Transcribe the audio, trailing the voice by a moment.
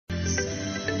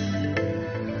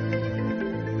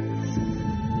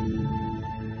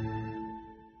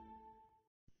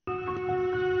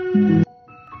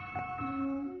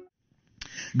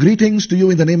Greetings to you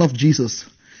in the name of Jesus.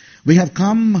 We have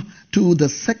come to the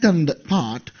second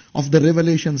part of the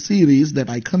Revelation series that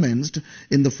I commenced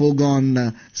in the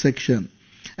foregone section.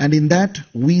 And in that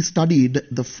we studied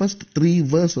the first 3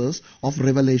 verses of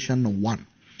Revelation 1.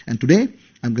 And today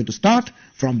I'm going to start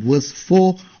from verse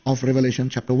 4 of Revelation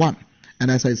chapter 1. And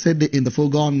as I said in the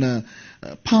foregone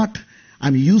part,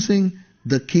 I'm using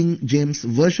the King James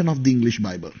Version of the English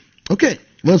Bible. Okay,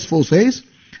 verse 4 says,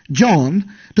 John,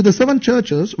 to the 7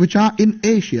 churches which are in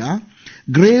Asia,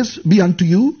 grace be unto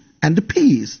you and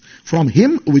peace from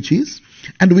him which is,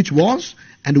 and which was,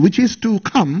 and which is to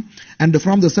come, and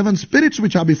from the 7 spirits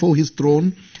which are before his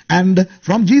throne, and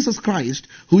from Jesus Christ,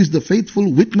 who is the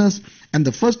faithful witness, and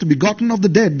the first begotten of the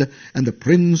dead, and the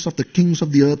prince of the kings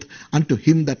of the earth, unto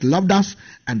him that loved us,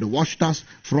 and washed us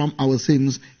from our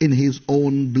sins in his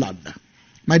own blood.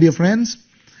 My dear friends,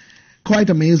 quite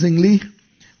amazingly,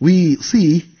 we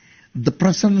see the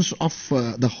presence of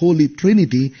the Holy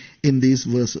Trinity in these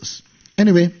verses.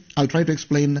 Anyway, I'll try to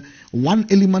explain one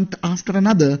element after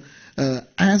another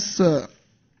as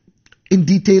in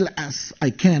detail as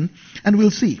I can, and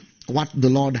we'll see what the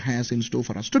Lord has in store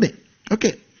for us today.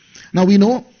 Okay, now we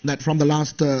know that from the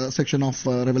last section of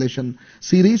Revelation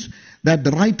series that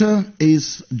the writer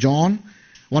is John,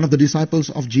 one of the disciples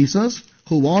of Jesus,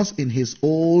 who was in his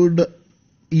old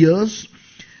years,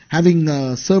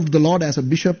 having served the Lord as a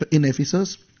bishop in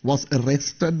Ephesus, was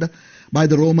arrested by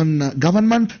the Roman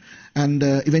government, and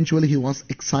eventually he was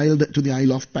exiled to the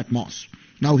Isle of Patmos.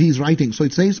 Now he is writing. So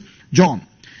it says, John,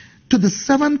 to the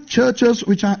 7 churches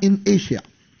which are in Asia.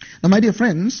 Now my dear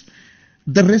friends,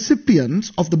 the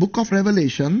recipients of the book of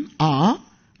Revelation are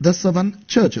the 7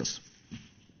 churches.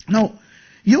 Now,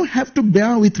 you have to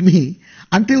bear with me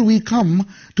until we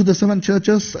come to the 7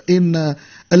 churches in a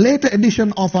later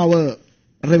edition of our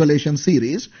Revelation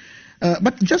series,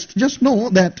 but just know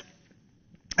that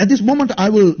at this moment I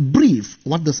will brief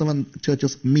what the 7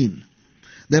 churches mean.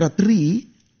 There are 3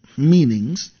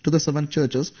 meanings to the 7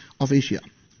 churches of Asia.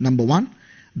 Number 1,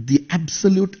 the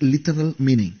absolute literal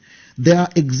meaning. There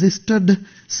existed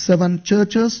 7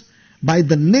 churches by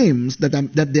the names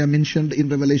that they are mentioned in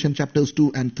Revelation chapters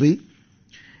 2 and 3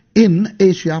 in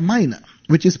Asia Minor,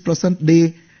 which is present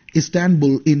day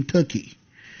Istanbul in Turkey.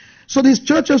 So these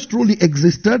churches truly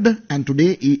existed, and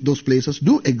today those places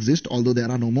do exist, although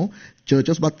there are no more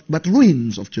churches, but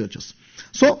ruins of churches.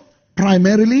 So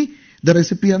primarily the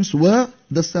recipients were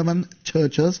the 7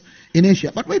 churches in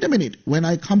Asia. But wait a minute, when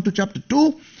I come to chapter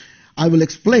 2, I will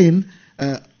explain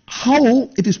how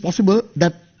it is possible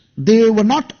that they were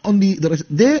not only the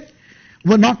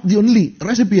only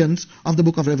recipients of the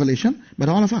book of Revelation, but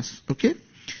all of us. Okay.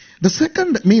 The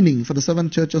second meaning for the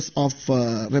 7 churches of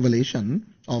Revelation,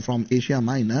 or from Asia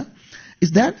Minor,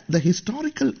 is that the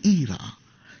historical era,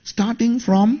 starting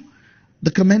from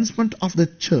the commencement of the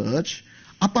church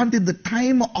up until the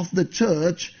time of the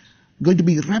church going to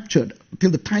be raptured,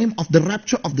 till the time of the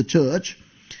rapture of the church,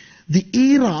 the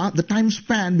era, the time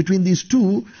span between these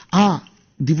 2 are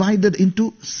divided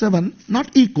into 7,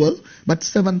 not equal, but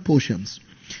 7 portions.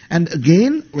 And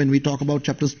again, when we talk about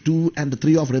chapters 2 and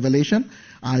 3 of Revelation,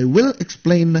 I will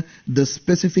explain the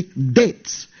specific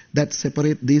dates that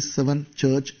separate these 7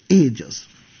 church ages.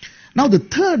 Now the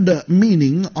third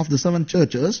meaning of the 7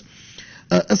 churches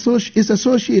is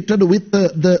associated with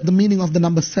the meaning of the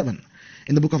number 7.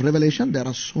 In the book of Revelation, there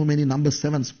are so many number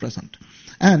 7s present.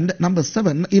 And number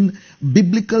 7 in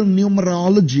biblical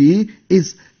numerology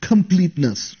is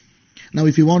completeness. Now,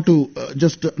 if you want to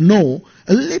just know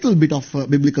a little bit of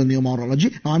biblical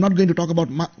numerology, now I'm not going to talk about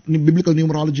biblical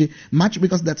numerology much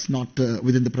because that's not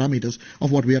within the parameters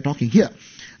of what we are talking here.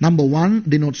 Number 1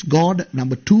 denotes God.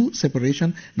 Number 2,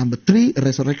 separation. Number 3,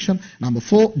 resurrection. Number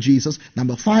 4, Jesus.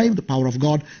 Number 5, the power of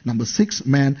God. Number 6,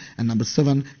 man. And number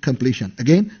 7, completion.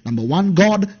 Again, number 1,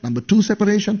 God. Number 2,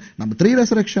 separation. Number 3,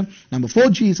 resurrection. Number 4,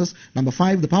 Jesus. Number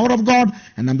 5, the power of God.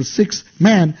 And number 6,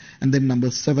 man. And then number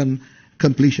 7,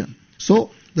 completion.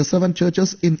 So, the 7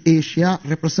 churches in Asia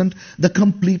represent the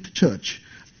complete church.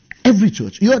 Every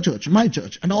church, your church, my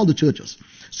church, and all the churches.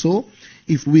 So,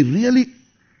 if we really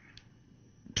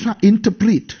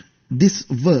interpret this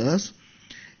verse,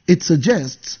 it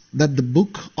suggests that the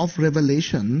book of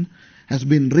Revelation has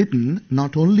been written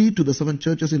not only to the 7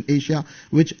 churches in Asia,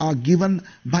 which are given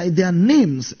by their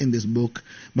names in this book,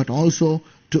 but also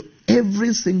to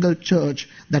every single church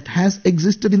that has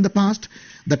existed in the past,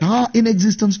 that are in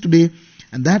existence today,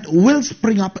 and that will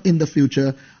spring up in the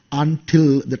future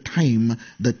until the time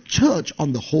the church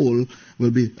on the whole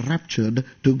will be raptured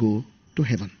to go to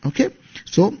heaven. Okay?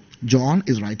 So, John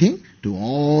is writing to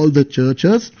all the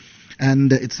churches,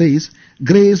 and it says,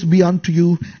 grace be unto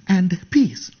you and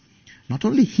peace. not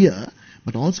only here,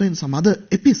 but also in some other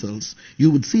epistles,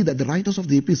 you would see that the writers of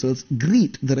the epistles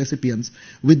greet the recipients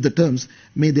with the terms,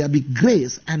 may there be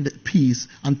grace and peace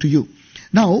unto you.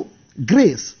 Now,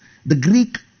 grace, the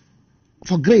Greek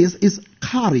for grace is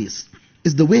charis,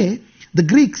 is the way the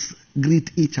Greeks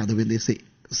greet each other when they see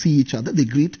each other. They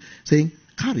greet saying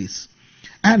charis.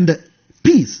 And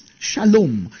peace,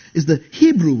 shalom, is the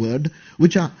Hebrew word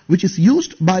which is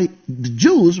used by the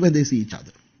Jews when they see each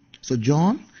other. So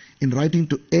John, in writing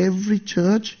to every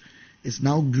church, is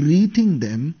now greeting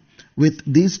them with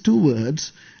these two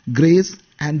words, grace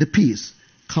and peace,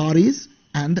 charis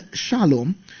and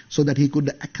shalom, so that he could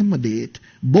accommodate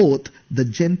both the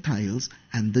Gentiles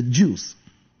and the Jews.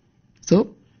 So,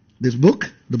 this book,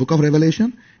 the book of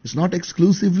Revelation, is not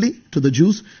exclusively to the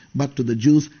Jews, but to the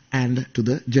Jews and to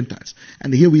the Gentiles.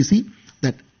 And here we see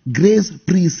that grace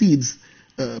precedes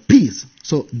peace.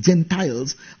 So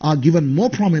Gentiles are given more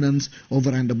prominence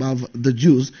over and above the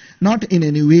Jews, not in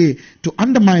any way to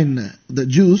undermine the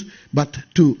Jews, but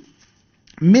to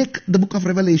make the book of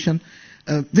Revelation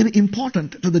very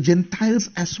important to the Gentiles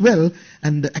as well,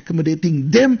 and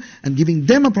accommodating them and giving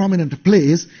them a prominent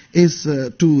place is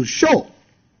to show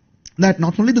that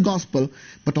not only the gospel,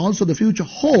 but also the future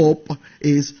hope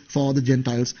is for the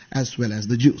Gentiles as well as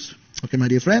the Jews. Okay, my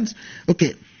dear friends?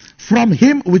 Okay. From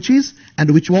him which is,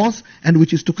 and which was, and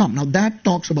which is to come. Now that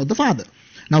talks about the Father.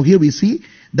 Now here we see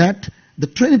that the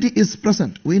Trinity is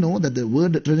present. We know that the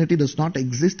word Trinity does not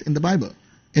exist in the Bible,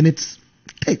 in its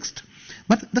text.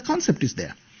 But the concept is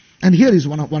there. And here is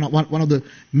one of the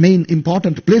main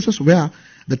important places where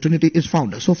the Trinity is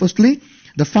found. So firstly,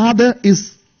 the Father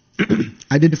is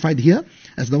identified here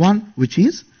as the one which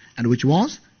is, and which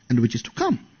was, and which is to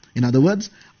come. In other words,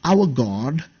 our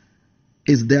God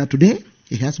is there today.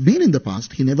 He has been in the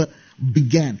past. He never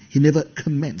began. He never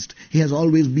commenced. He has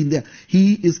always been there.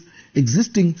 He is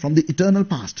existing from the eternal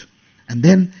past. And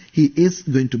then he is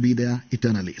going to be there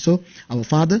eternally. So our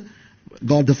Father,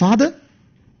 God the Father,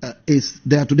 is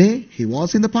there today. He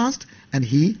was in the past, and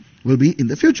he will be in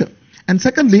the future. And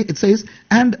secondly, it says,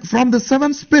 and from the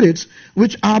seven spirits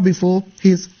which are before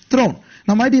his throne.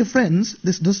 Now, my dear friends,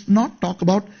 this does not talk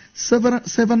about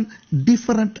seven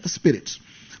different spirits,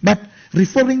 but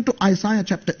referring to Isaiah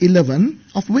chapter 11,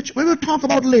 of which we will talk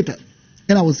about later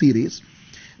in our series.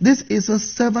 This is a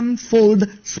sevenfold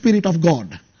Spirit of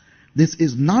God. This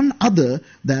is none other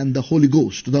than the Holy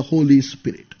Ghost, the Holy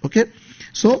Spirit. Okay?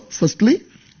 So, firstly,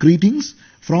 greetings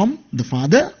from the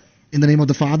Father, in the name of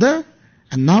the Father,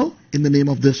 and now in the name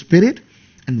of the Spirit.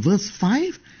 And verse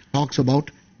 5 talks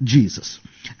about Jesus.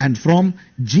 And from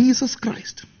Jesus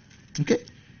Christ. Okay?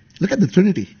 Look at the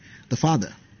Trinity. The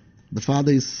Father. The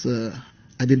Father is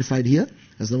identified here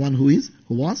as the one who is,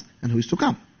 who was, and who is to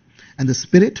come. And the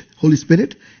Spirit, Holy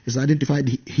Spirit, is identified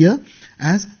here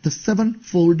as the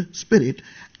sevenfold Spirit,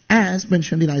 as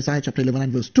mentioned in Isaiah chapter 11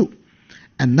 and verse 2.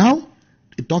 And now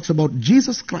it talks about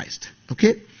Jesus Christ,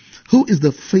 okay, who is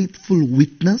the faithful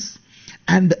witness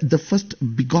and the first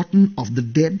begotten of the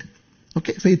dead.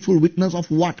 Okay, faithful witness of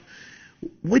what?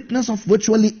 Witness of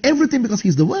virtually everything, because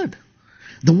he's the Word.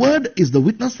 The Word is the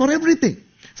witness for everything.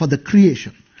 For the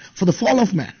creation, for the fall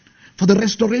of man, for the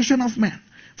restoration of man,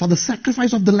 for the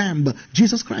sacrifice of the Lamb,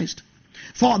 Jesus Christ,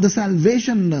 for the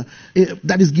salvation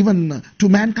that is given to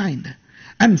mankind,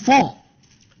 and for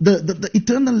the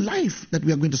eternal life that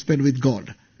we are going to spend with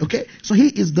God. Okay, so he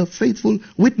is the faithful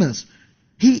witness.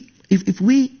 If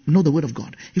we know the Word of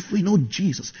God, if we know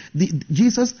Jesus,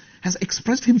 Jesus has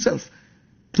expressed himself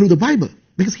through the Bible,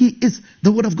 because he is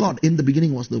the Word of God. In the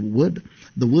beginning was the Word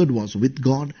was with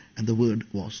God, and the Word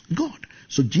was God.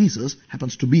 So Jesus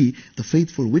happens to be the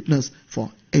faithful witness for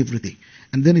everything.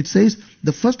 And then it says,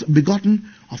 the first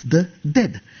begotten of the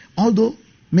dead. Although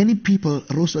many people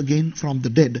rose again from the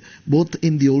dead, both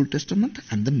in the Old Testament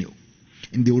and the New.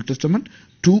 In the Old Testament,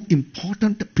 two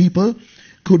important people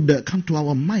could come to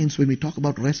our minds when we talk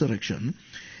about resurrection.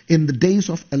 In the days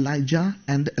of Elijah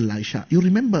and Elisha. You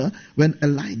remember when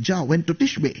Elijah went to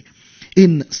Tishbe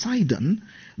in Sidon,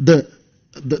 the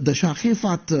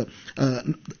Shahifat,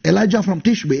 Elijah from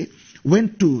Tishbe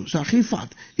went to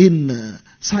Shahifat in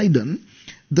Sidon.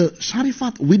 The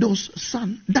Sharifat widow's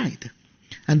son died,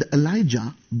 and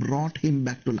Elijah brought him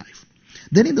back to life.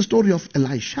 Then in the story of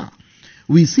Elisha,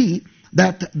 we see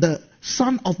that the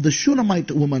son of the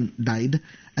Shunammite woman died,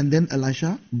 and then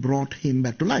Elisha brought him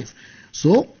back to life.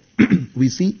 So, we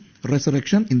see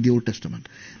resurrection in the Old Testament.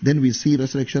 Then we see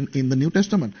resurrection in the New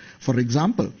Testament. For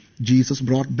example, Jesus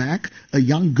brought back a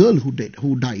young girl who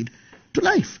died to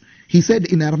life. He said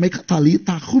in Aramaic,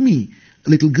 Talitha Chumi,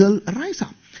 little girl, rise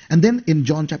up. And then in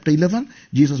John chapter 11,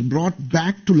 Jesus brought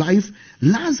back to life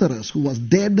Lazarus, who was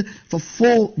dead for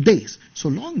 4 days. So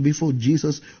long before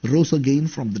Jesus rose again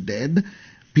from the dead,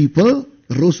 people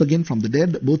rose again from the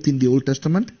dead, both in the Old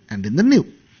Testament and in the New.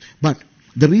 But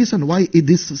the reason why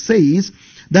this says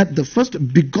that the first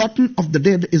begotten of the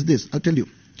dead is this. I'll tell you.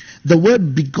 The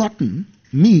word begotten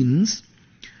means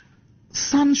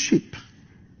sonship.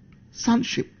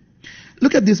 Sonship.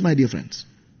 Look at this, my dear friends.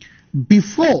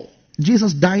 Before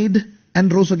Jesus died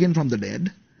and rose again from the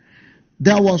dead,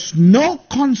 there was no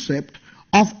concept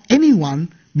of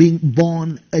anyone being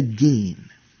born again.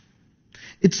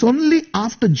 It's only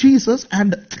after Jesus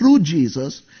and through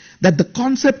Jesus that the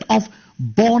concept of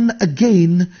born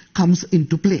again comes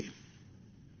into play.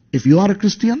 If you are a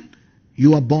Christian,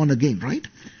 you are born again, right?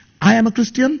 I am a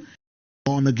Christian,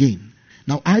 born again.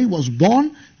 Now, I was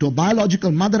born to a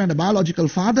biological mother and a biological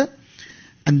father,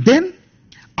 and then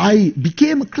I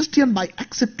became a Christian by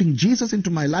accepting Jesus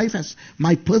into my life as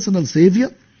my personal Savior.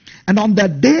 And on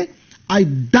that day, I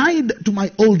died to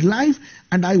my old life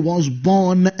and I was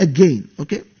born again.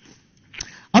 Okay?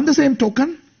 On the same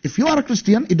token, if you are a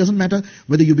Christian, it doesn't matter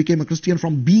whether you became a Christian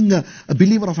from being a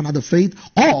believer of another faith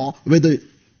or whether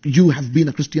you have been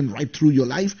a Christian right through your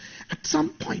life. At some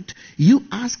point, you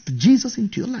asked Jesus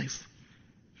into your life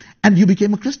and you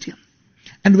became a Christian.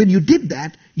 And when you did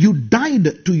that, you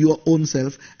died to your own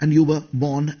self and you were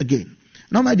born again.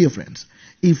 Now, my dear friends,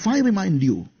 if I remind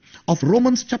you of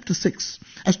Romans chapter 6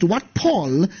 as to what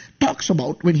Paul talks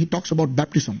about when he talks about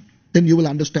baptism, then you will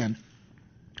understand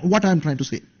what I am trying to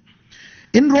say.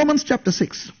 In Romans chapter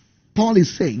 6, Paul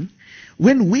is saying,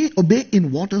 when we obey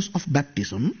in waters of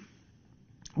baptism,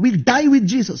 we die with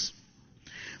Jesus.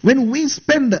 When we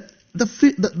spend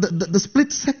the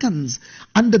split seconds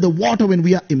under the water when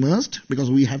we are immersed,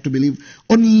 because we have to believe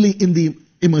only in the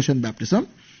immersion baptism.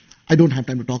 I don't have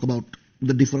time to talk about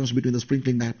the difference between the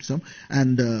sprinkling baptism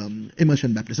and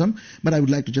immersion baptism, but I would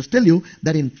like to just tell you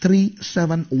that in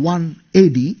 371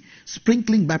 AD,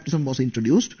 sprinkling baptism was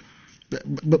introduced,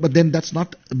 but then that's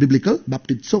not biblical.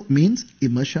 Baptizo means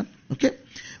immersion. Okay.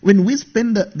 When we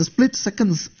spend the split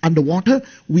seconds underwater,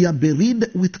 we are buried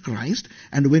with Christ.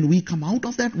 And when we come out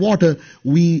of that water,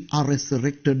 we are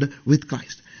resurrected with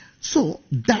Christ. So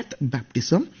that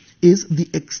baptism is the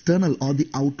external or the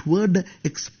outward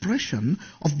expression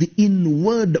of the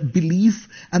inward belief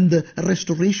and the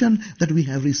restoration that we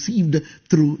have received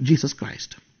through Jesus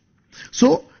Christ.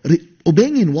 So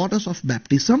obeying in waters of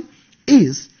baptism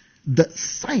is the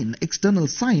sign, external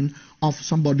sign of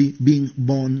somebody being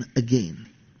born again.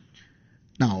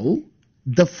 Now,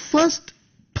 the first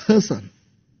person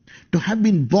to have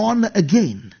been born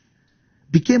again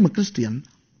became a Christian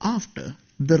after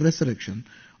the resurrection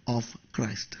of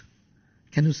Christ.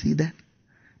 Can you see that?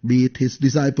 Be it his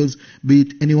disciples, be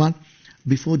it anyone.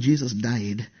 Before Jesus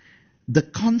died, the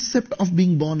concept of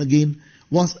being born again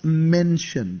was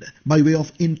mentioned by way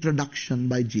of introduction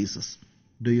by Jesus.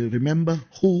 Do you remember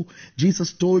who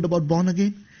Jesus told about born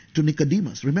again? To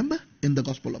Nicodemus. Remember? In the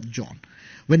Gospel of John.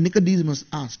 When Nicodemus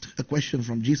asked a question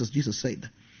from Jesus, Jesus said,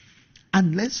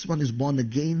 unless one is born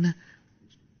again,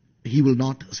 he will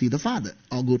not see the Father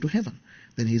or go to heaven.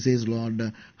 Then he says,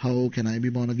 Lord, how can I be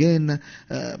born again?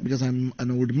 Because I'm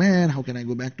an old man. How can I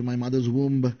go back to my mother's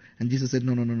womb? And Jesus said,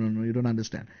 no, you don't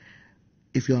understand.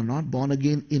 If you are not born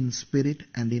again in spirit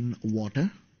and in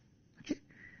water,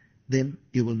 then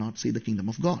you will not see the kingdom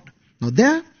of God. Now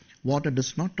there, water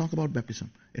does not talk about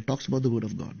baptism. It talks about the word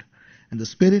of God. And the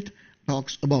Spirit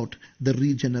talks about the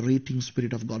regenerating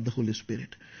Spirit of God, the Holy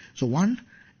Spirit. So one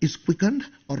is quickened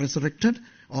or resurrected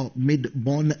or made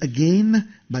born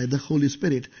again by the Holy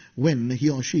Spirit when he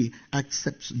or she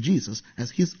accepts Jesus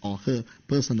as his or her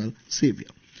personal Savior.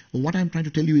 What I'm trying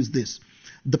to tell you is this.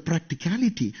 The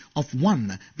practicality of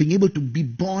one being able to be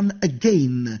born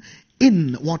again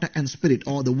in water and spirit,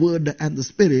 or the word and the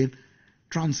spirit,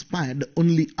 transpired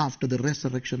only after the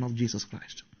resurrection of Jesus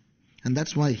Christ. And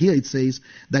that's why here it says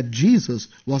that Jesus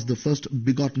was the first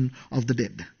begotten of the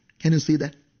dead. Can you see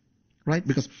that? Right?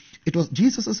 Because it was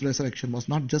Jesus' resurrection was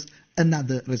not just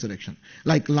another resurrection,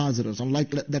 like Lazarus or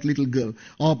like that little girl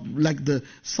or like the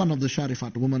son of the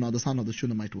Sharifat woman or the son of the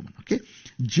Shunammite woman. Okay?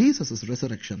 Jesus'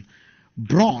 resurrection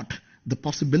brought the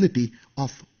possibility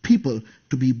of people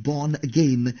to be born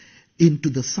again into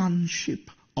the sonship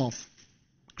of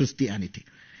Christianity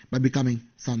by becoming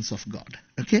sons of God.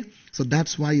 Okay? So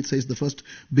that's why it says the first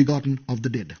begotten of the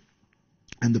dead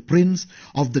and the prince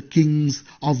of the kings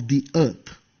of the earth.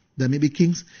 There may be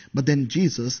kings, but then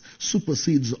Jesus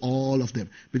supersedes all of them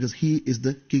because he is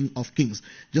the King of kings.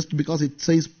 Just because it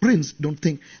says prince, don't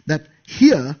think that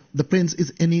here the prince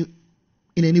is in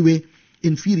any way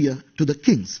inferior to the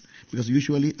kings. Because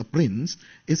usually a prince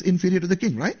is inferior to the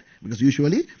king, right? Because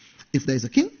usually if there is a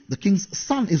king, the king's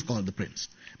son is called the prince.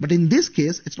 But in this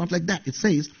case, it's not like that. It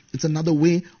says it's another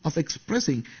way of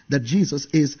expressing that Jesus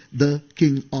is the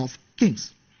King of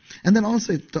Kings. And then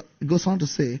also it goes on to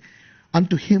say,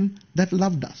 unto him that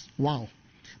loved us. Wow.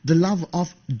 The love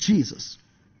of Jesus.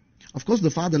 Of course,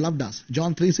 the Father loved us.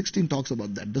 John 3:16 talks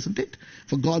about that, doesn't it?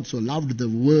 For God so loved the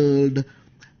world,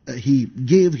 he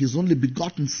gave his only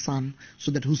begotten Son,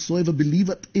 so that whosoever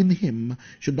believeth in him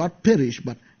should not perish,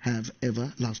 but have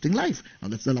everlasting life. Now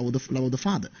that's the love of the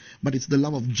Father. But it's the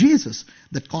love of Jesus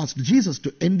that caused Jesus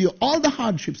to endure all the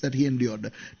hardships that he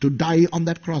endured, to die on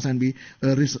that cross and be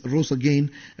rose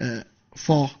again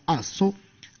for us. So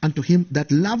unto him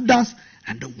that loved us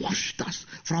and washed us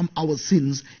from our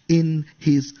sins in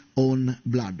his own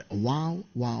blood. Wow,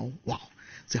 wow, wow.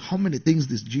 See how many things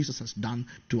this Jesus has done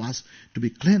to us to be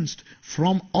cleansed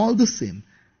from all the sin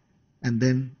and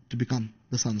then to become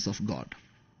the sons of God.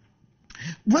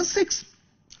 Verse 6,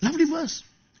 lovely verse.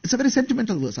 It's a very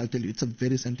sentimental verse, I'll tell you. It's a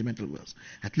very sentimental verse,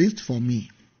 at least for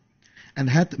me. And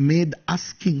hath made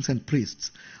us kings and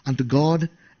priests unto God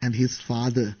and his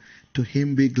Father. To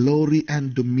him be glory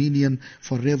and dominion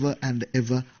forever and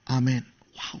ever. Amen.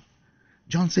 Wow.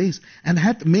 John says, and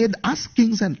hath made us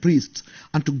kings and priests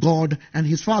unto God and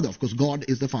his Father. Of course, God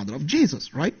is the Father of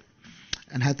Jesus, right?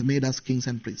 And hath made us kings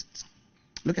and priests.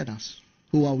 Look at us.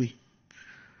 Who are we?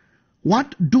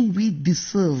 What do we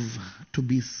deserve to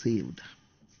be saved?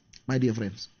 My dear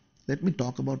friends, let me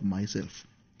talk about myself.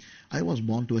 I was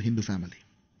born to a Hindu family.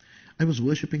 I was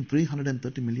worshipping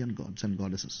 330 million gods and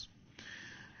goddesses.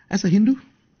 As a Hindu,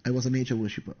 I was a nature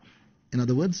worshipper. In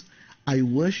other words, I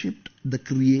worshipped the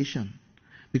creation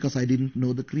because I didn't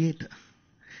know the Creator.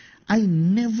 I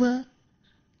never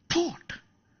thought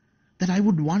that I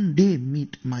would one day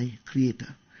meet my Creator,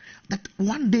 that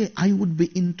one day I would be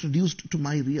introduced to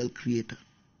my real Creator.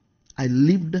 I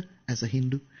lived as a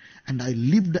Hindu and I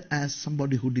lived as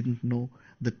somebody who didn't know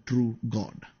the true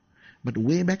God. But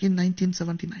way back in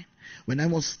 1979, when I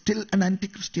was still an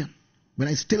anti-Christian, when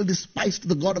I still despised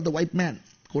the God of the white man,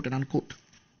 quote and unquote,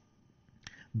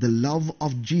 the love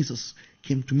of Jesus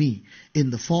came to me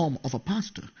in the form of a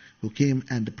pastor who came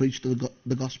and preached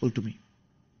the gospel to me.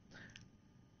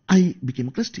 I became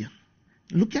a Christian.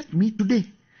 Look at me today.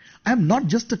 I am not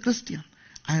just a Christian.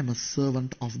 I am a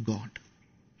servant of God.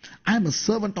 I am a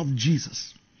servant of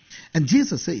Jesus. And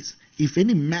Jesus says, if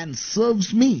any man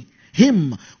serves me,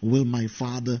 him will my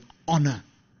Father honor.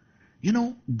 You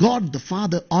know, God the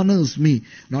Father honors me,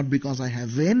 not because I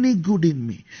have any good in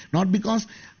me, not because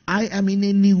I am in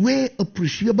any way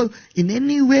appreciable, in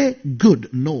any way good,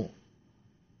 no,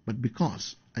 but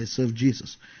because I serve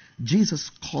Jesus. Jesus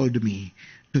called me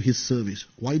to his service.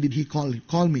 Why did he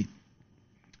call me?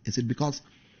 Is it because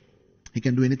he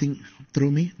can do anything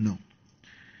through me? No.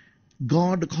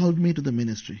 God called me to the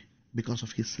ministry because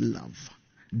of his love.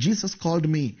 Jesus called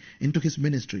me into his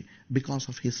ministry because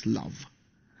of his love.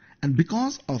 And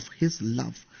because of his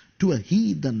love to a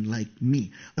heathen like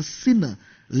me, a sinner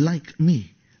like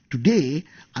me, today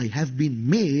I have been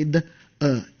made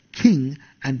a king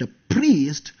and a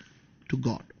priest to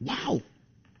God. Wow!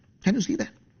 Can you see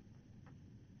that?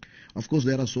 Of course,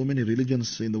 there are so many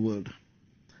religions in the world.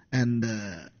 And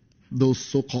those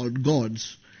so-called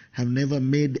gods have never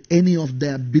made any of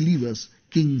their believers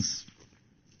kings.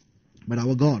 But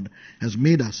our God has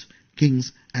made us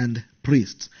kings and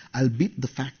priests, albeit the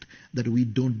fact that we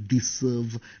don't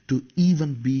deserve to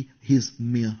even be his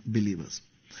mere believers.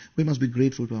 We must be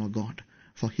grateful to our God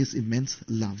for his immense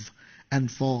love and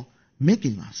for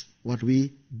making us what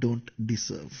we don't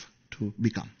deserve to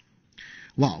become.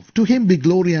 Wow. To him be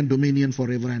glory and dominion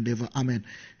forever and ever. Amen.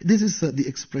 This is the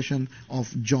expression of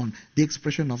John, the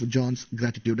expression of John's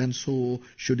gratitude, and so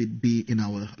should it be in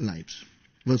our lives.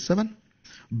 Verse 7.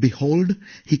 Behold,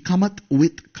 he cometh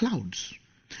with clouds,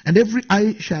 and every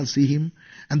eye shall see him,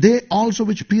 and they also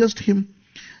which pierced him,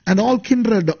 and all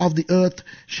kindred of the earth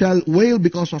shall wail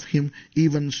because of him.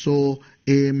 Even so,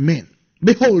 amen.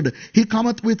 Behold, he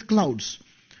cometh with clouds.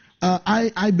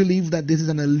 I believe that this is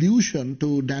an allusion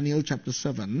to Daniel chapter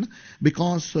 7,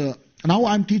 because now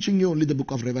I'm teaching you only the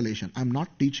book of Revelation. I'm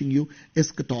not teaching you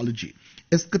eschatology.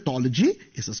 Eschatology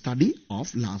is a study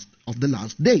of the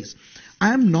last days.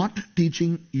 I am not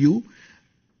teaching you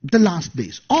the last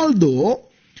days, although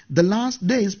the last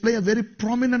days play a very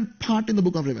prominent part in the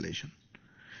book of Revelation.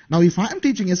 Now, if I am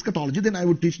teaching eschatology, then I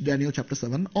would teach Daniel chapter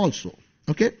 7 also.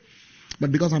 Okay?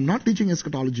 But because I'm not teaching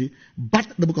eschatology, but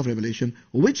the book of Revelation,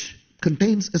 which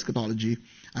contains eschatology,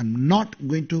 I'm not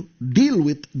going to deal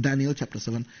with Daniel chapter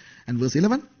 7 and verse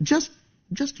 11. Just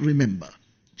remember,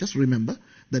 Just remember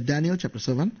that Daniel chapter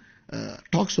 7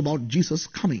 talks about Jesus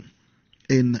coming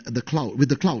in the cloud, with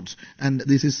the clouds, and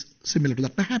this is similar to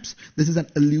that. Perhaps this is an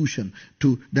allusion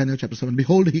to Daniel chapter 7.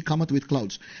 Behold, he cometh with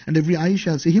clouds, and every eye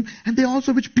shall see him, and they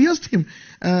also which pierced him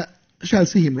shall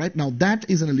see him. Right now, that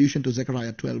is an allusion to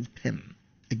Zechariah 12:10.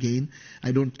 Again,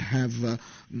 I don't have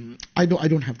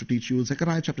to teach you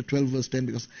Zechariah chapter 12 verse 10,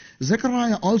 because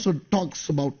Zechariah also talks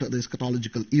about the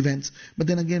eschatological events. But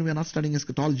then again, we are not studying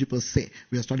eschatology per se.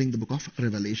 We are studying the book of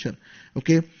Revelation.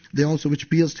 Okay, they also which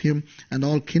pierced him, and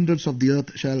all kindreds of the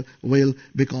earth shall wail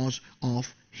because of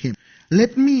him.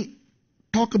 Let me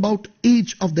talk about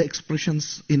each of the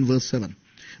expressions in verse 7.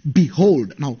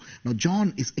 Behold. Now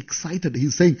John is excited.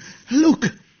 He's saying, look,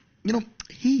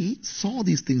 he saw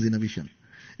these things in a vision.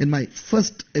 In my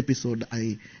first episode,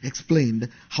 I explained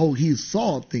how he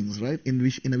saw things, right, in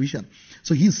a vision.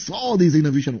 So he saw these in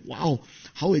a vision. Wow,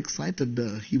 how excited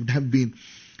he would have been.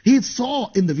 He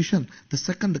saw in the vision the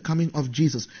second coming of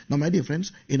Jesus. Now, my dear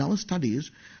friends, in our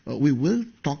studies, we will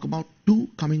talk about two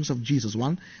comings of Jesus.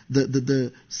 One,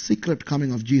 the secret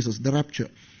coming of Jesus, the rapture.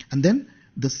 And then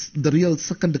the real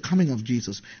second coming of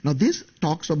Jesus. Now this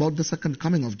talks about the second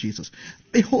coming of Jesus.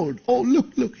 Behold, oh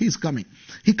look, he's coming.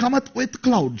 He cometh with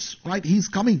clouds, right? He's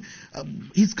coming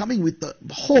with the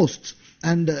hosts.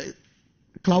 And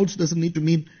clouds doesn't need to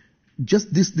mean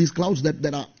just these clouds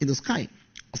that are in the sky.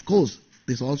 Of course,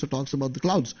 this also talks about the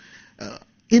clouds,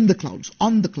 in the clouds,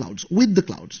 on the clouds, with the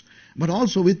clouds, but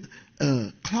also with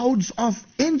clouds of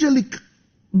angelic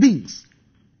beings.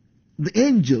 The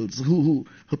angels who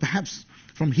perhaps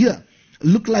from here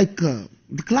look like the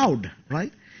cloud,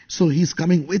 right? So he's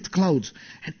coming with clouds,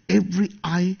 and every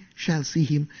eye shall see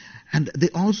him, and they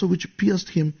also which pierced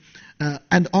him,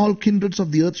 and all kindreds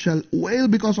of the earth shall wail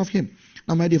because of him.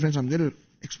 Now, my dear friends, I'm going to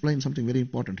explain something very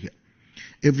important here.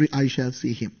 Every eye shall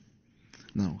see him.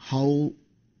 Now, how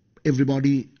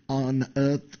everybody on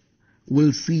earth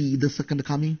will see the second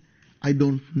coming, I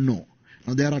don't know.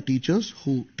 Now, there are teachers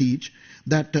who teach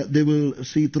that they will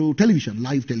see through television,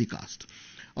 live telecast,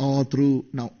 or through,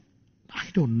 now, I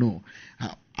don't know.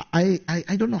 I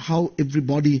don't know how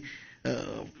everybody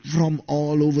from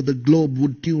all over the globe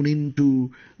would tune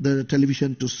into the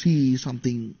television to see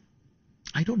something.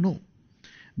 I don't know.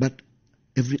 But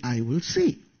every eye will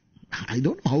see. I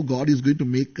don't know how God is going to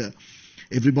make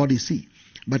everybody see.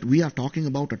 But we are talking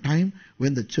about a time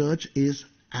when the church is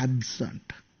absent.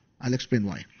 I'll explain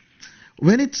why.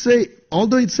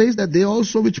 Although it says that they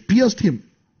also which pierced him.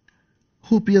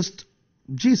 Who pierced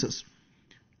Jesus?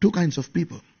 Two kinds of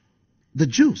people. The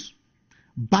Jews.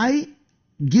 By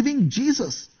giving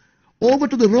Jesus over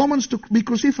to the Romans to be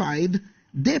crucified,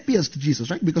 they pierced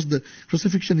Jesus, right? Because the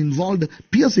crucifixion involved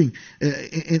piercing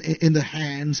in the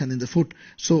hands and in the foot.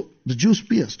 So the Jews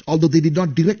pierced. Although they did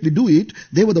not directly do it,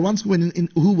 they were the ones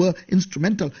who were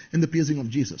instrumental in the piercing of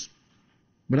Jesus.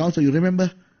 But also, you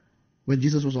remember, when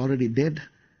Jesus was already dead,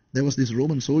 there was this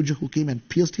Roman soldier who came and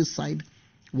pierced his side.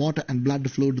 Water and blood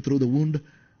flowed through the wound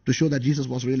to show that Jesus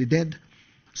was really dead.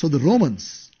 So the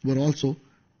Romans were also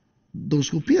those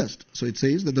who pierced. So it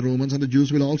says that the Romans and the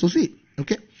Jews will also see.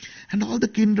 Okay? And all the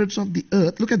kindreds of the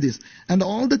earth, look at this. And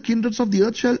all the kindreds of the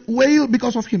earth shall wail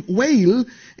because of him. Wail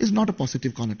is not a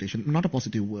positive connotation, not a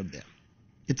positive word there.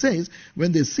 It says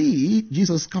when they see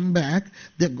Jesus come back,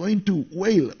 they're going to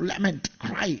wail, lament,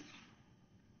 cry.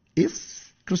 If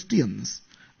Christians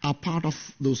are part of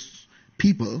those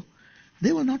people,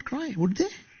 they will not cry, would they?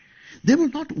 They will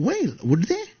not wail, would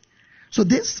they? So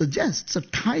this suggests a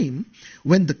time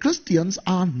when the Christians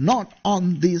are not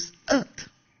on this earth.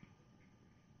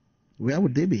 Where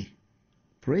would they be?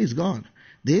 Praise God.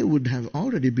 They would have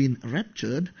already been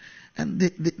raptured, and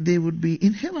they would be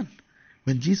in heaven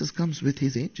when Jesus comes with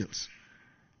his angels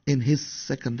in his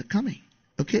second coming.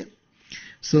 Okay?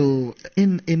 So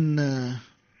in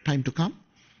time to come,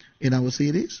 in our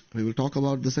series, we will talk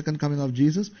about the second coming of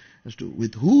Jesus, as to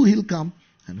with who he'll come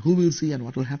and who will see and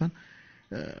what will happen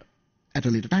at a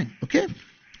later time. Okay?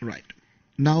 Right.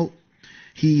 Now,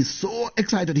 he is so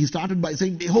excited. He started by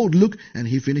saying, behold, look, and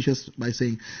he finishes by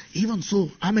saying, even so,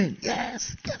 amen.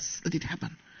 Yes, let it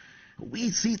happen.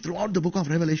 We see throughout the book of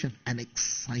Revelation an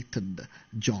excited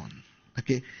John.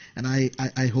 Okay? And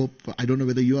I hope, I don't know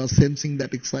whether you are sensing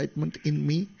that excitement in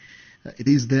me. It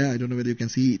is there. I don't know whether you can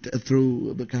see it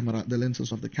through the camera, the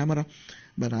lenses of the camera,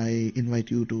 but I invite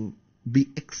you to be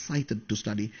excited to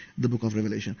study the book of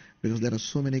Revelation, because there are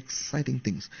so many exciting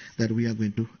things that we are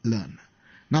going to learn.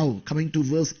 Now, coming to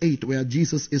verse 8, where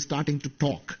Jesus is starting to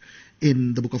talk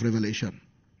in the book of Revelation.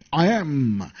 I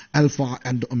am Alpha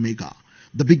and Omega,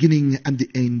 the beginning and the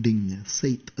ending,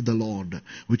 saith the Lord,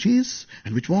 which is,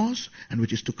 and which was, and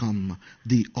which is to come,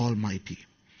 the Almighty.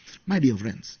 My dear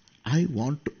friends, I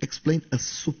want to explain a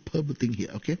superb thing here,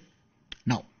 okay?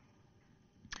 Now,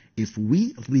 if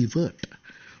we revert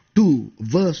to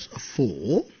verse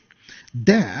 4,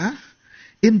 there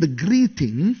in the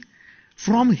greeting,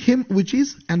 from him which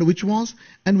is and which was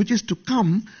and which is to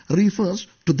come, refers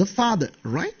to the Father,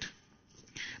 right?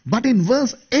 But in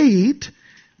verse 8,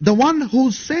 the one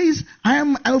who says, I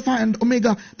am Alpha and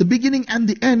Omega, the beginning and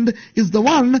the end, is the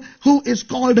one who is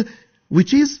called,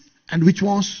 which is and which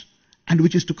was and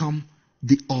which is to come,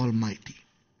 the Almighty.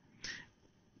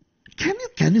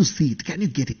 Can you see it? Can you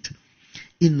get it?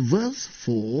 In verse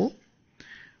 4,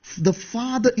 the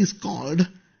Father is called,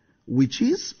 which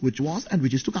is, which was, and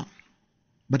which is to come.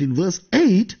 But in verse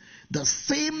 8, the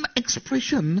same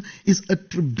expression is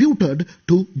attributed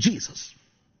to Jesus.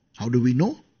 How do we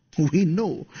know? We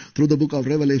know through the book of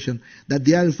Revelation that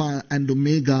the Alpha and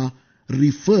Omega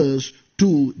refers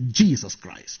to Jesus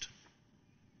Christ.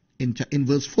 In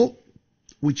verse 4,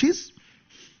 which is,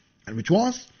 and which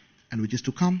was, and which is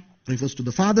to come, refers to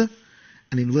the Father.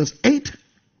 And in verse 8,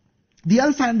 the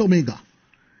Alpha and Omega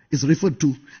is referred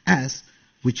to as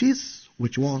which is,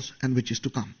 which was, and which is to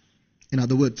come. In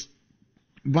other words,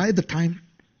 by the time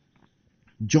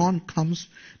John comes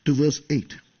to verse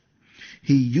 8,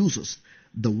 he uses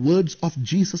the words of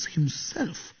Jesus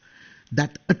himself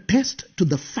that attest to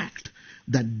the fact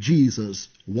that Jesus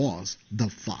was the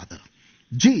Father.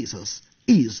 Jesus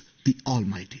is the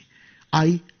Almighty.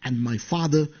 I and my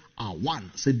Father are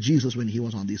one, said Jesus when he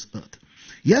was on this earth.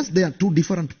 Yes, they are two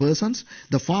different persons.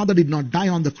 The Father did not die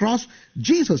on the cross.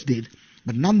 Jesus did.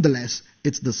 But nonetheless,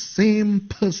 it's the same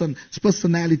person's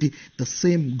personality, the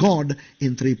same God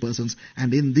in three persons.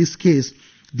 And in this case,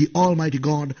 the Almighty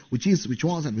God, which is, which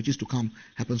was, and which is to come,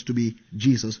 happens to be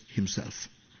Jesus himself.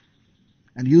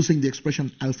 And using the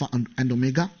expression Alpha and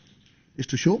Omega is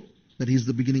to show that he is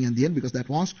the beginning and the end, because that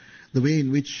was the way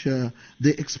in which they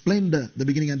explained the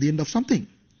beginning and the end of something.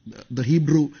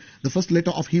 The first letter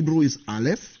of Hebrew is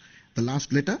Aleph, the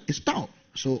last letter is Tau.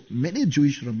 So many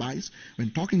Jewish rabbis,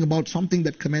 when talking about something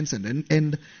that commences and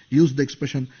end, use the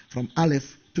expression from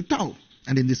Aleph to Tau.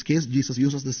 And in this case, Jesus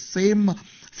uses the same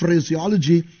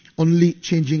phraseology, only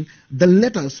changing the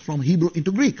letters from Hebrew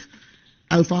into Greek.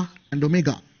 Alpha and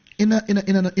Omega. In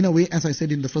a way, as I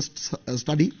said in the first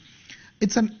study,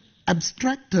 it's an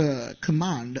abstract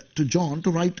command to John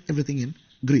to write everything in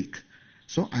Greek.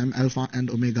 So I am Alpha and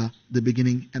Omega, the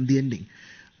beginning and the ending.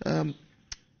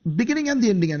 Beginning and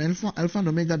the ending, and Alpha and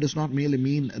Omega does not merely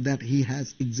mean that he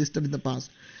has existed in the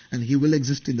past and he will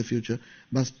exist in the future,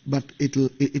 but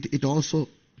it also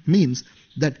means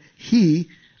that he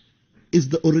is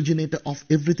the originator of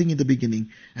everything in the beginning,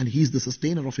 and he is the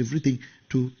sustainer of everything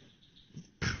to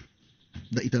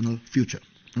the eternal future.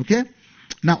 Okay?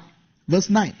 Now, verse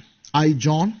 9. I,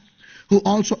 John, who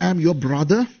also am your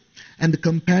brother and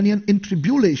companion in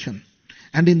tribulation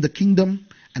and in the kingdom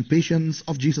and patience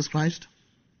of Jesus Christ,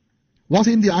 was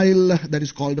in the isle that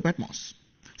is called Patmos,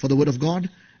 for the word of God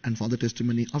and for the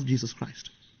testimony of Jesus Christ.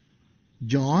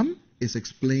 John is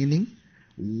explaining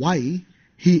why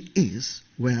he is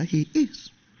where he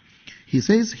is. He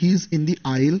says he is in the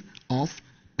isle of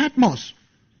Patmos.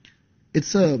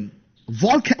 It's a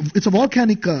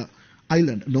volcanic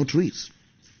island, no trees,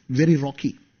 very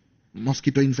rocky,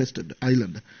 mosquito-infested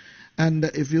island. And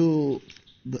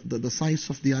the size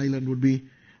of the island would be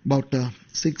about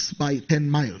 6 by 10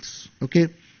 miles, okay,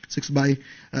 6 by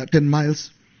 10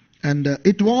 miles, and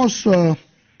it was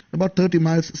about 30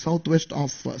 miles southwest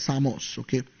of Samos,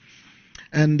 okay,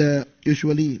 and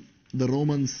usually the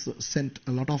Romans sent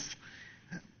a lot of,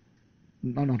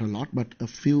 not a lot, but a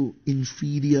few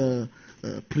inferior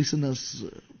prisoners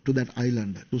to that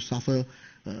island to suffer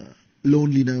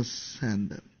loneliness,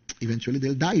 and eventually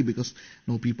they'll die because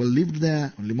no people lived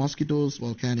there, only mosquitoes,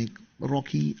 volcanic,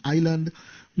 rocky island.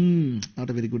 Not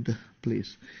a very good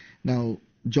place. Now,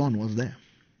 John was there.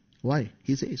 Why?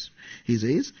 He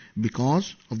says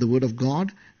because of the word of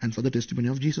God and for the testimony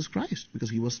of Jesus Christ, because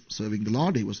he was serving the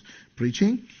Lord, he was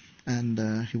preaching,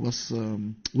 and he was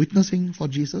witnessing for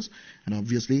Jesus, and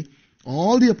obviously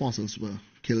all the apostles were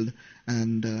killed,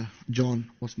 and John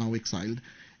was now exiled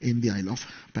in the Isle of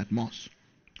Patmos.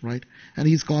 Right? And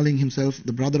he's calling himself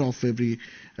the brother of every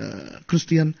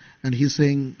Christian, and he's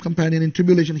saying companion in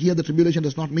tribulation. Here the tribulation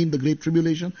does not mean the great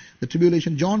tribulation. The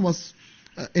tribulation John was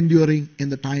enduring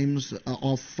in the times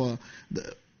of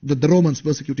the Romans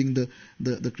persecuting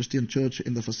the Christian church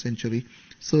in the first century.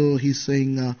 So he's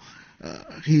saying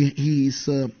he is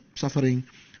suffering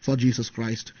for Jesus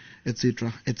Christ,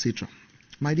 etc., etc.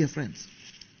 My dear friends,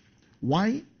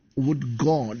 why would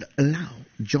God allow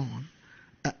John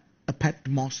a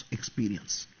Patmos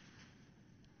experience?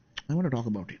 I want to talk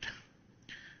about it.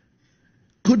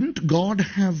 Couldn't God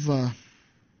have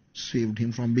saved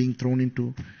him from being thrown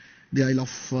into the Isle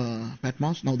of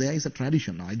Patmos? Now there is a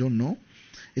tradition. I don't know.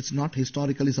 It's not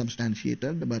historically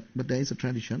substantiated, but there is a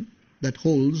tradition that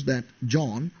holds that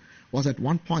John was at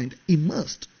one point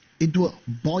immersed into a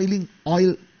boiling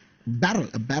oil barrel,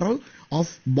 a barrel of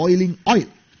boiling oil.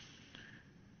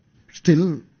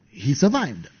 Still, he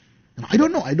survived. And I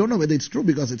don't know whether it's true,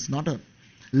 because it's not a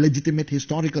legitimate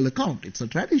historical account. It's a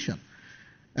tradition.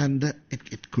 And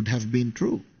it could have been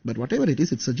true. But whatever it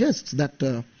is, it suggests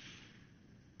that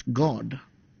God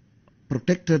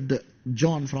protected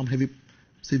John from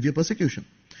severe persecution.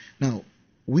 Now,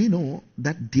 we know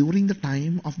that during the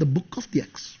time of the book of the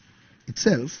Acts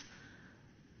itself,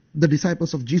 the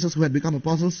disciples of Jesus who had become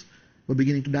apostles were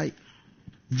beginning to die.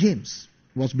 James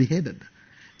was beheaded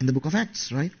in the book of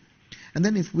Acts, right? And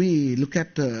then if we look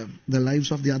at the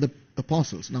lives of the other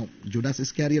apostles, now Judas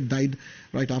Iscariot died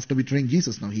right after betraying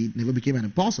Jesus. Now he never became an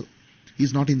apostle.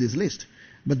 He's not in this list.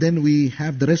 But then we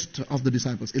have the rest of the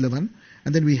disciples, 11,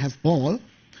 and then we have Paul,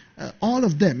 all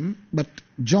of them, but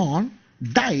John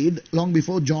died long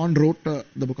before John wrote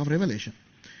the book of Revelation.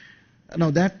 Now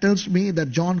that tells me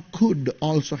that John could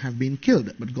also have been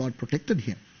killed, but God protected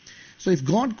him. So if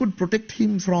God could protect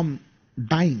him from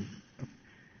dying,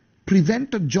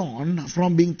 prevented John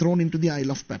from being thrown into the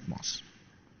Isle of Patmos.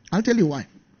 I'll tell you why.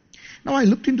 Now I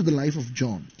looked into the life of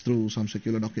John through some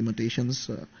secular documents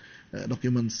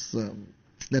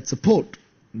that support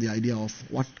the idea of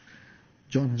what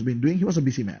John has been doing. He was a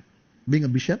busy man, being a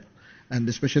bishop, and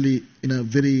especially in a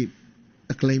very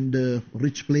acclaimed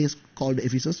rich place called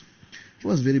Ephesus. He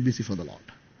was very busy for the Lord.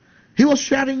 He was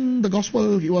sharing the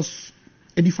gospel. He was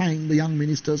edifying the young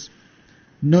ministers,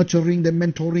 nurturing them,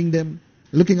 mentoring them,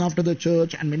 looking after the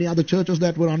church and many other churches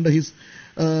that were under his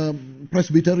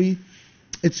presbytery,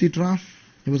 etc.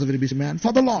 He was a very busy man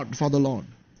for the Lord,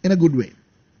 in a good way.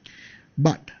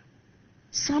 But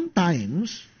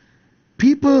sometimes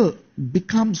people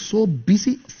become so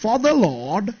busy for the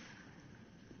Lord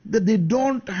that they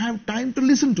don't have time to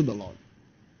listen to the Lord.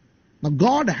 Now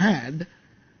God had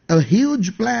a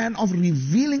huge plan of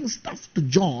revealing stuff to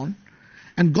John,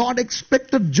 and God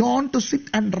expected John to sit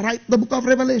and write the book of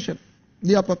Revelation,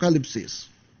 the Apocalypse,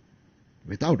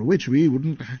 without which we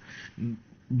wouldn't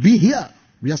be here.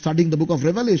 We are studying the book of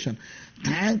Revelation,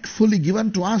 thankfully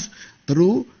given to us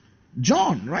through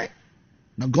John, right?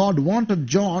 Now God wanted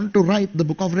John to write the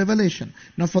book of Revelation.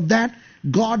 Now for that,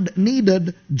 God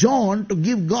needed John to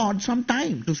give God some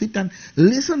time to sit and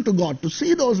listen to God, to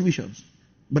see those visions.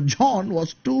 But John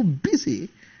was too busy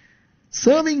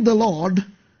serving the Lord,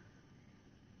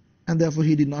 and therefore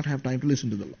he did not have time to listen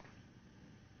to the Lord.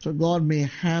 So God may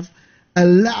have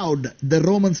allowed the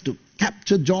Romans to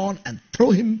capture John and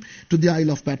throw him to the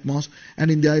Isle of Patmos,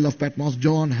 and in the Isle of Patmos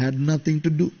John had nothing to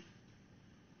do.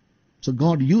 So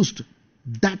God used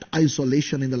that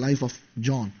isolation in the life of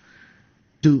John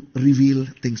to reveal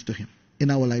things to him.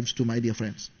 In our lives too, my dear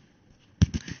friends.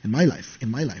 In my life,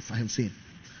 I have seen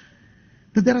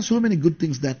that there are so many good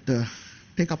things that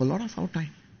take up a lot of our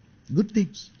time. Good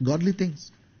things, godly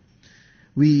things.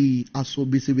 We are so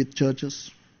busy with churches.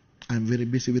 I'm very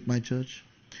busy with my church.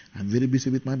 I'm very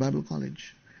busy with my Bible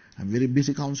college. I'm very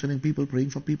busy counseling people, praying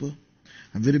for people.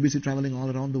 I'm very busy traveling all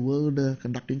around the world,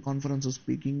 conducting conferences,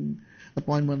 speaking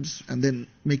appointments, and then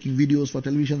making videos for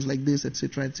televisions like this,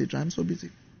 etc., etc. I'm so busy.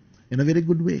 In a very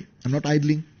good way. I'm not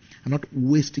idling. I'm not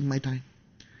wasting my time.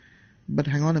 But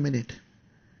hang on a minute.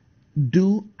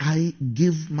 Do I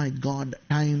give my God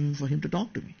time for him to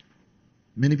talk to me?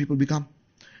 Many people become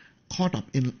caught up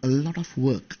in a lot of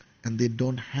work, and they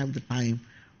don't have the time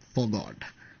for God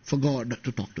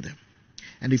to talk to them.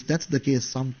 And if that's the case,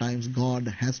 sometimes God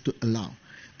has to allow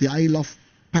the Isle of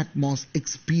Patmos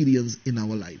experience in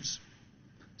our lives.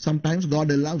 Sometimes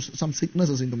God allows some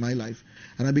sicknesses into my life,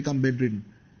 and I become bedridden.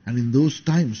 And in those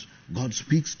times, God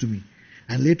speaks to me.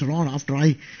 And later on, after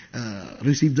I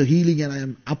receive the healing and I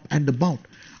am up and about,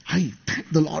 I thank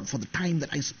the Lord for the time that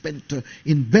I spent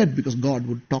in bed, because God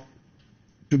would talk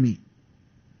to me.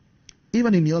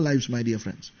 Even in your lives, my dear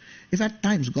friends, if at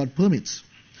times God permits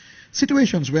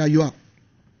situations where you are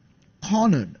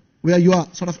cornered, where you are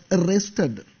sort of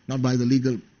arrested, not by the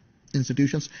legal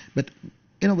institutions, but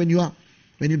when you are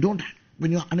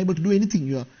unable to do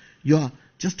anything, you are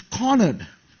just cornered,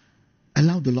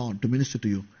 allow the Lord to minister to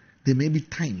you. There may be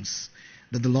times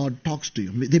that the Lord talks to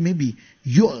you. There may be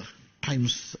your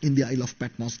times in the Isle of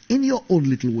Patmos, in your own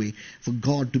little way, for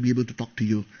God to be able to talk to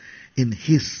you in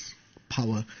his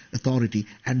power, authority,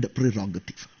 and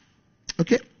prerogative.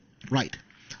 Okay? Right.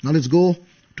 Now let's go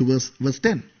to verse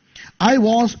 10. I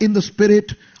was in the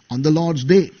Spirit on the Lord's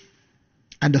day.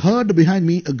 and heard behind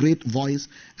me a great voice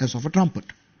as of a trumpet.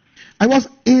 I was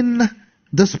in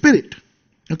the Spirit.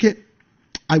 Okay,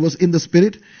 I was in the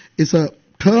Spirit is a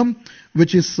term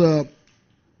which is to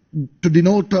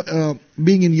denote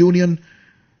being in union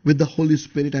with the Holy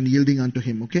Spirit and yielding unto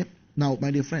Him. Okay, now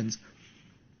my dear friends,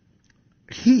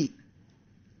 he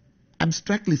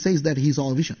abstractly says that he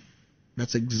saw a vision.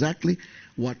 That's exactly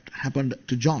what happened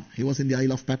to John. He was in the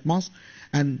Isle of Patmos,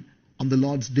 and on the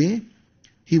Lord's day,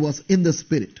 he was in the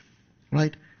Spirit.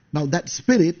 Right? Now that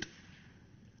Spirit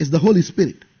is the Holy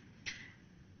Spirit.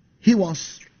 He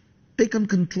was taken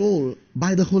control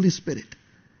by the Holy Spirit.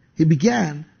 He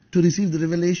began to receive the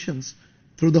revelations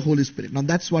through the Holy Spirit. Now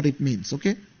that's what it means,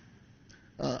 okay?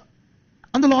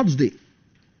 On the Lord's day,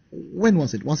 when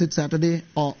was it? Was it Saturday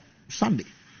or Sunday?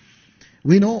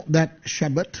 We know that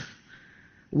Shabbat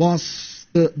was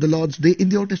the Lord's day in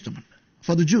the Old Testament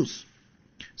for the Jews.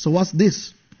 So was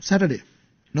this Saturday?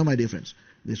 No, my dear friends.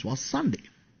 This was Sunday.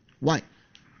 Why?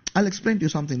 I'll explain to you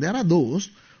something. There are those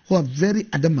who are very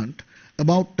adamant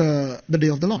about the day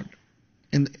of the Lord,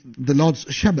 in the Lord's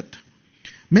Shabbat.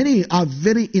 Many are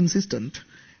very insistent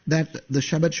that the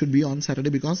Shabbat should be on Saturday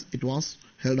because it was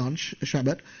held on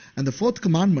Shabbat. And the fourth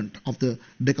commandment of the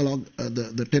Decalogue,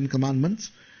 the 10 commandments,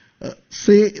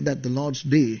 say that the Lord's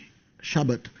day,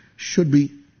 Shabbat, should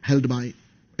be held by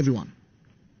everyone.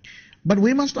 But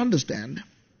we must understand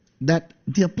that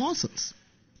the apostles,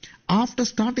 after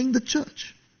starting the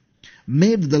church,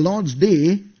 made the Lord's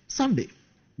day Sunday,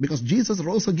 because Jesus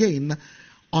rose again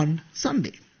on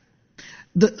Sunday.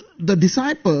 The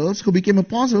disciples who became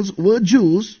apostles were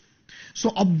Jews,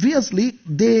 so obviously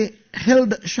they held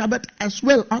Shabbat as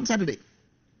well on Saturday.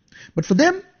 But for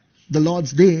them, the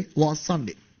Lord's day was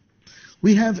Sunday.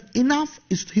 We have enough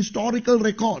historical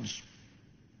records,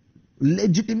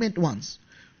 legitimate ones,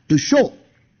 to show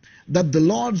that the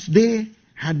Lord's day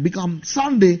had become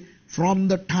Sunday from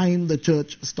the time the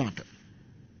church started.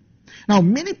 Now,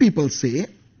 many people say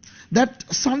that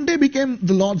Sunday became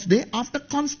the Lord's day after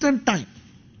Constantine.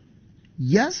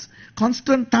 Yes,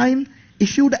 Constantine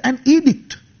issued an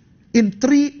edict in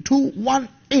 321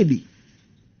 AD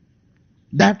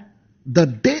that the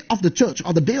day of the church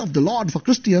or the day of the Lord for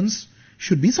Christians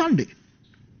should be Sunday.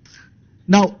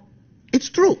 Now, it's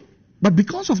true, but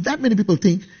because of that, many people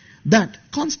think that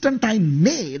Constantine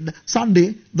made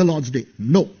Sunday the Lord's day.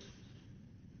 No.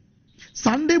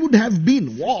 Sunday would have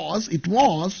been, it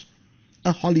was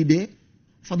a holiday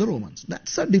for the Romans.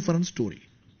 That's a different story.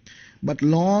 But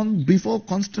long before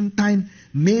Constantine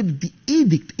made the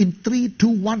edict in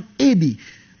 321 AD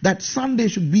that Sunday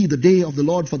should be the day of the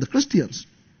Lord for the Christians,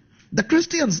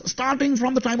 starting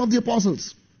from the time of the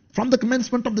apostles, from the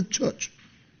commencement of the church,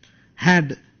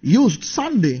 had used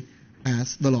Sunday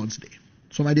as the Lord's day.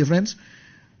 So my dear friends,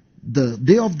 the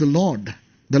day of the Lord,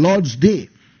 the Lord's day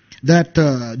that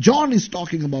John is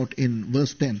talking about in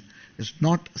verse 10 is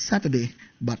not Saturday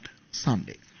but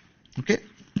Sunday. Okay?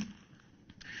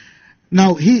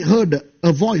 Now he heard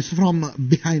a voice from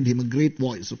behind him, a great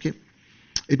voice. Okay?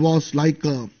 It was like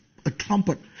a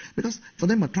trumpet, because for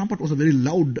them a trumpet was a very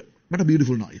loud but a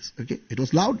beautiful noise. Okay? It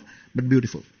was loud but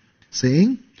beautiful,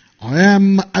 saying, I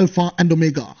am Alpha and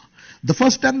Omega, the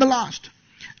first and the last.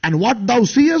 And what thou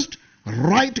seest,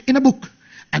 write in a book,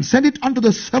 and send it unto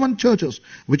the 7 churches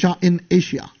which are in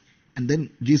Asia. And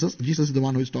then Jesus is the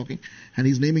one who is talking, and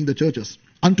he's naming the churches.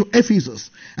 Unto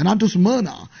Ephesus, and unto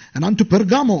Smyrna, and unto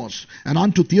Pergamos, and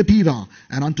unto Thyatira,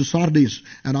 and unto Sardis,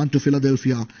 and unto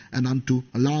Philadelphia, and unto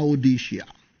Laodicea.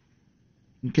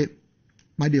 Okay,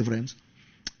 my dear friends,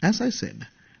 as I said,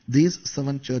 these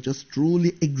 7 churches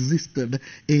truly existed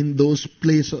in those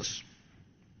places.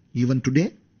 Even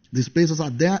today, these places are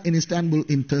there in Istanbul,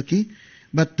 in Turkey,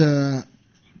 but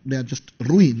they are just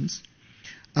ruins.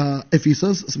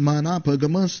 Ephesus, Smyrna,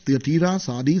 Pergamos, Thyatira,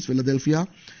 Sardis, Philadelphia,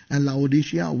 and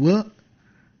Laodicea were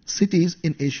cities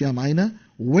in Asia Minor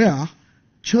where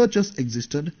churches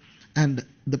existed, and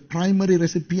the primary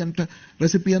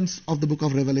recipients of the book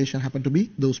of Revelation happened to be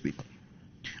those people.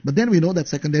 But then we know that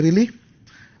secondarily,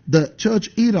 the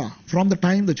church era, from the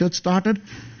time the church started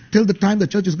till the time the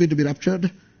church is going to be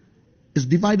raptured, is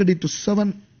divided into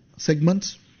 7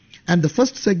 segments, and the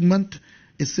first segment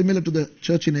is similar to the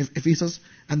church in Ephesus,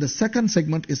 and the second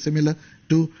segment is similar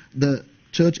to the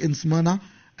church in Smyrna,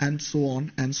 and so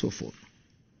on and so forth.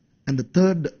 And the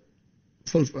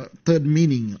third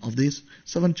meaning of these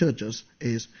 7 churches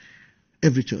is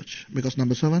every church, because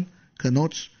number 7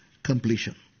 connotes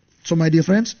completion. So my dear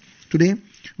friends, today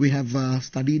we have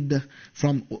studied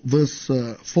from verse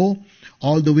 4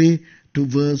 all the way to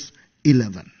verse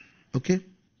 11. Okay,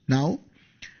 now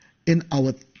in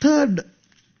our third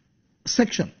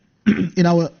section, in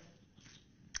our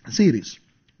series.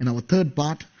 In our third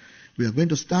part, we are going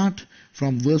to start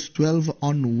from verse 12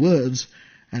 onwards,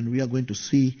 and we are going to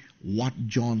see what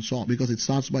John saw, because it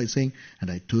starts by saying, and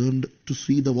I turned to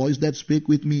see the voice that spake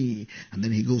with me. And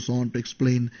then he goes on to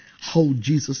explain how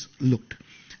Jesus looked.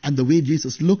 And the way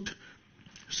Jesus looked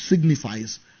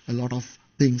signifies a lot of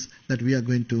things that we are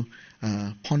going to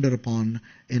ponder upon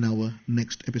in our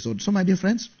next episode. So, my dear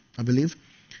friends, I believe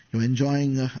you're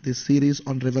enjoying this series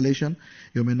on Revelation.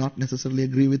 You may not necessarily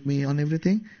agree with me on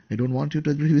everything. I don't want you to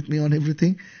agree with me on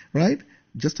everything, right?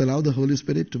 Just allow the Holy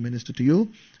Spirit to minister to you.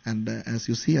 And as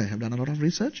you see, I have done a lot of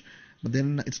research. But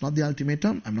then it's not the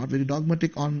ultimatum. I'm not very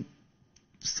dogmatic on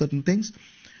certain things.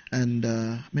 And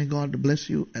may God bless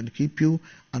you and keep you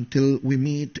until we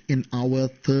meet in our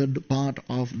third part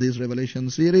of this Revelation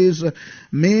series.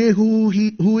 May who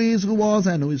is, who was,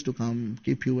 and who is to come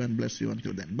keep you and bless you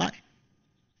until then. Bye.